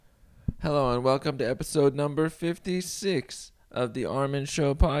Hello and welcome to episode number 56 of the Armen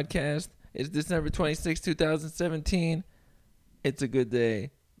Show podcast. It's December 26, 2017. It's a good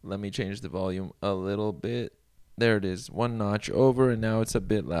day. Let me change the volume a little bit. There it is, one notch over, and now it's a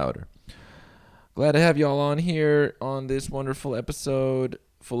bit louder. Glad to have y'all on here on this wonderful episode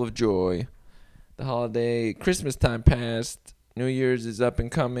full of joy. The holiday, Christmas time passed. New Year's is up and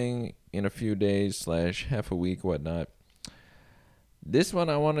coming in a few days / half a week, whatnot. This one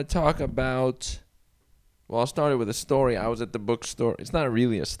I want to talk about. Well, I'll start it with a story. I was at the bookstore. It's not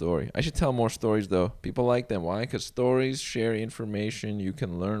really a story. I should tell more stories, though. People like them. Why? Because stories share information. You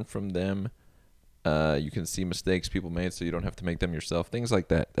can learn from them. You can see mistakes people made so you don't have to make them yourself. Things like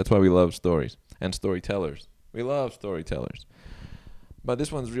that. That's why we love stories and storytellers. We love storytellers. But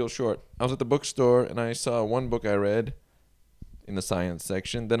this one's real short. I was at the bookstore, and I saw one book I read in the science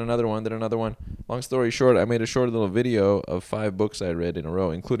section, then another one. Long story short, I made a short little video of 5 books I read in a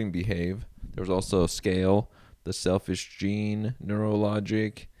row, including Behave. There was also Scale, The Selfish Gene,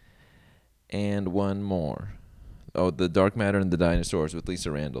 Neurologic, and one more. Oh, The Dark Matter and the Dinosaurs with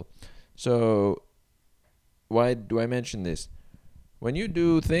Lisa Randall. So, why do I mention this? When you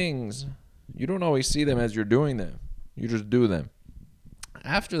do things, you don't always see them as you're doing them. You just do them.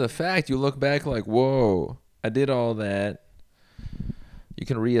 After the fact, you look back like, whoa, I did all that. You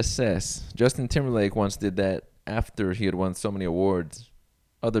can reassess. Justin Timberlake once did that after he had won so many awards.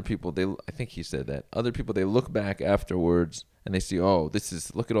 Other people, I think he said that. Other people, they look back afterwards and they see, oh,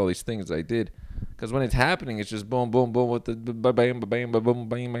 look at all these things I did. Because when it's happening, it's just boom, boom, boom, with the bam, bam, boom,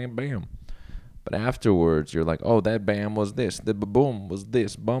 bam, bam, bam. But afterwards, you're like, oh, that bam was this. The boom was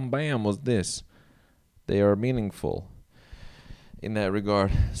this. Bum, bam was this. They are meaningful in that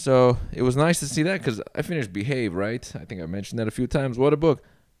regard. So it was nice to see that because I finished Behave, right? I think I mentioned that a few times. What a book.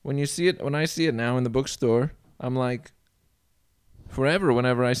 When I see it now in the bookstore, I'm like, forever,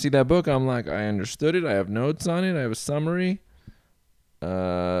 whenever I see that book, I'm like, I understood it. I have notes on it. I have a summary.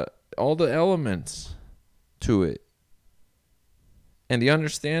 All the elements to it. And the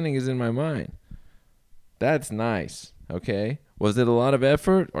understanding is in my mind. That's nice, okay? Was it a lot of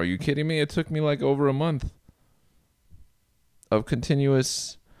effort? Are you kidding me? It took me like over a month of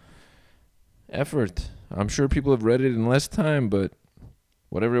continuous effort. I'm sure people have read it in less time, but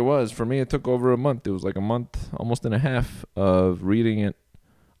whatever it was, for me it took over a month. It was like a month, almost and a half of reading it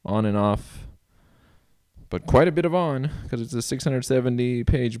on and off. But quite a bit of on, because it's a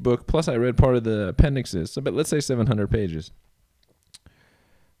 670-page book, plus I read part of the appendixes, so let's say 700 pages.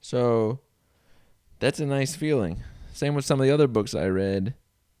 So that's a nice feeling. Same with some of the other books I read.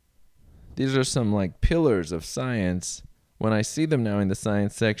 These are some like pillars of science. When I see them now in the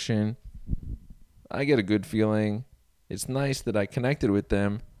science section, I get a good feeling. It's nice that I connected with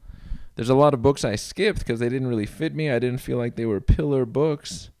them. There's a lot of books I skipped because they didn't really fit me. I didn't feel like they were pillar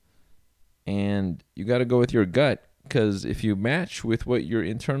books. And you got to go with your gut, because if you match with what your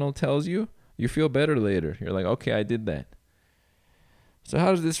internal tells you, you feel better later. You're like, okay, I did that. So how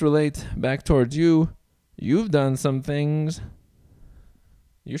does this relate back towards you? You've done some things.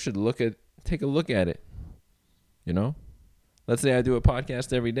 You should take a look at it. You know? Let's say I do a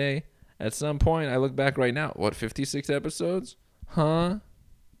podcast every day. At some point, I look back right now. What, 56 episodes? Huh?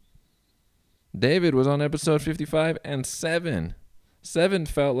 David was on episode 55 and 7. 7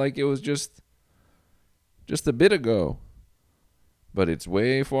 felt like it was just a bit ago. But it's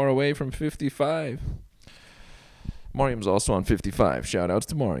way far away from 55. Mariam's also on 55. Shout outs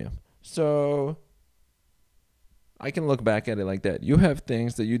to Mariam. So I can look back at it like that. You have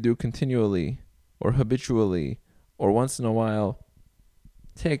things that you do continually or habitually or once in a while.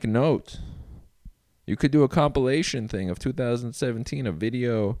 Take note. You could do a compilation thing of 2017, a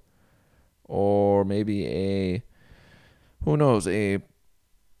video, or maybe you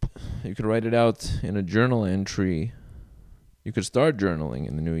could write it out in a journal entry. You could start journaling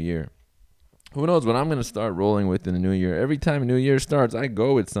in the new year. Who knows what I'm going to start rolling with in the new year. Every time a new year starts, I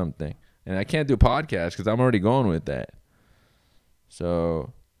go with something. And I can't do podcasts because I'm already going with that.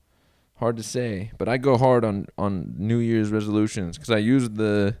 So hard to say, but I go hard on New Year's resolutions because I use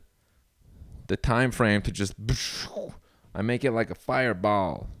the time frame to just, I make it like a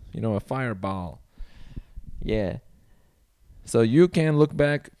fireball, a fireball. Yeah. So you can look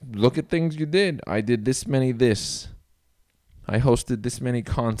back, look at things you did. I did this many this. I hosted this many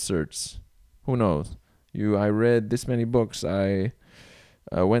concerts. Who knows? I read this many books. I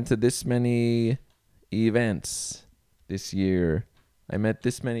went to this many events this year. I met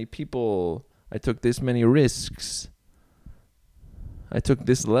this many people. I took this many risks. I took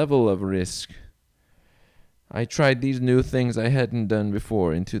this level of risk. I tried these new things I hadn't done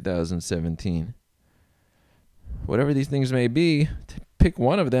before in 2017. Whatever these things may be, pick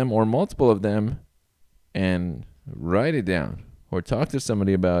one of them or multiple of them and write it down or talk to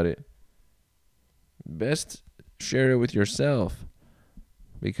somebody about it. Best share it with yourself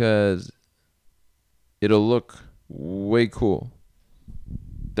because it'll look way cool.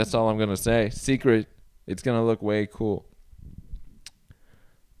 That's all I'm going to say. Secret, it's going to look way cool.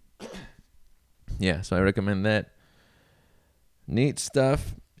 Yeah, so I recommend that. Neat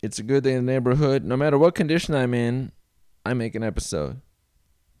stuff. It's a good day in the neighborhood. No matter what condition I'm in, I make an episode.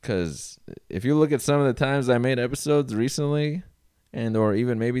 Because if you look at some of the times I made episodes recently and or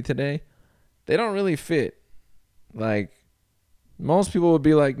even maybe today, they don't really fit. Like, most people would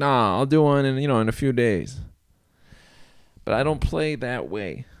be like, nah, I'll do one in a few days. But I don't play that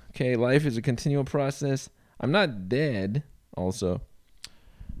way. Okay, life is a continual process. I'm not dead also,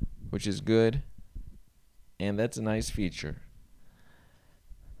 which is good. And that's a nice feature.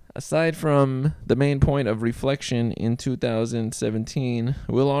 Aside from the main point of reflection in 2017,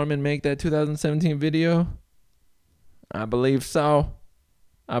 will Armen make that 2017 video? I believe so.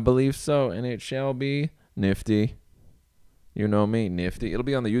 And it shall be nifty. You know me, nifty. It'll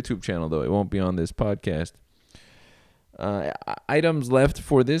be on the YouTube channel, though. It won't be on this podcast. Items left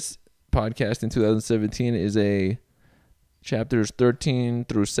for this podcast in 2017 is a chapters 13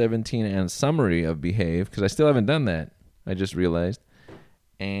 through 17 and summary of Behave, because I still haven't done that. I just realized.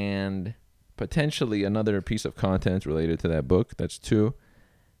 And potentially another piece of content related to that book. That's 2.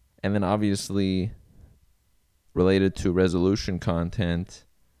 And then obviously related to resolution content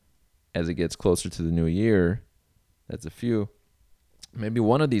as it gets closer to the new year. That's a few. Maybe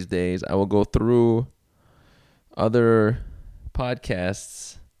one of these days I will go through other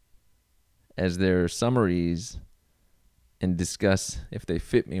podcasts as their summaries and discuss if they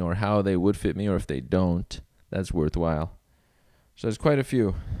fit me or how they would fit me, or if they don't. That's worthwhile. So there's quite a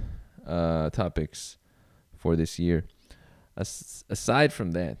few topics for this year. Aside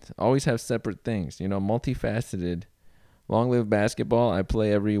from that, always have separate things. Multifaceted. Long live basketball. I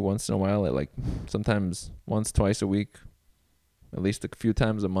play every once in a while at sometimes once, twice a week, at least a few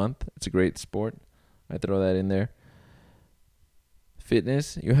times a month. It's a great sport. I throw that in there.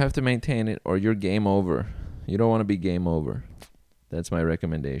 Fitness, you have to maintain it or you're game over. You don't want to be game over. That's my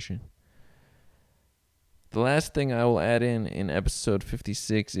recommendation. The last thing I will add in episode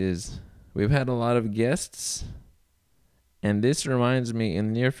 56 is we've had a lot of guests. And this reminds me, in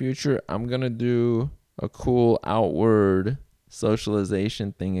the near future, I'm going to do a cool outward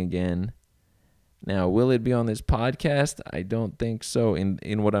socialization thing again. Now, will it be on this podcast? I don't think so.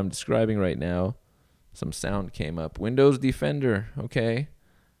 In what I'm describing right now, some sound came up. Windows Defender, okay?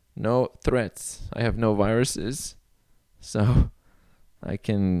 No threats. I have no viruses. So I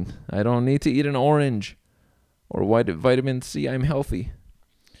don't need to eat an orange or vitamin C. I'm healthy.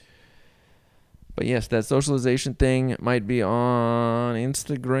 But yes, that socialization thing might be on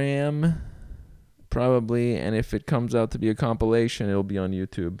Instagram, probably. And if it comes out to be a compilation, it'll be on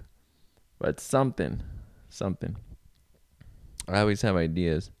YouTube. But something. I always have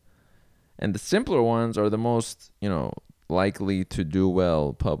ideas. And the simpler ones are the most, likely to do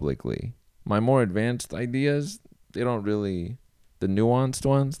well publicly. My more advanced ideas, the nuanced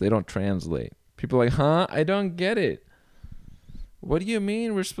ones, they don't translate. People are like, huh? I don't get it. What do you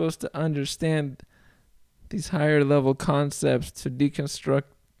mean we're supposed to understand these higher level concepts to deconstruct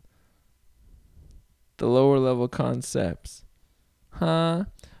the lower level concepts? Huh?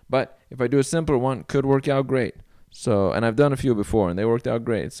 But if I do a simpler one, could work out great. So, and I've done a few before and they worked out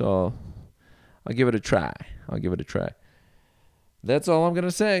great. So I'll give it a try. That's all I'm going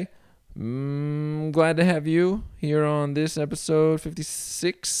to say. Glad to have you here on this episode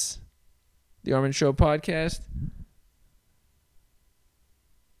 56, the Armen Show podcast,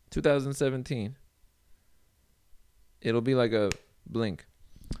 2017. It'll be like a blink.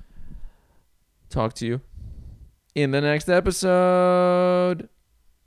 Talk to you in the next episode.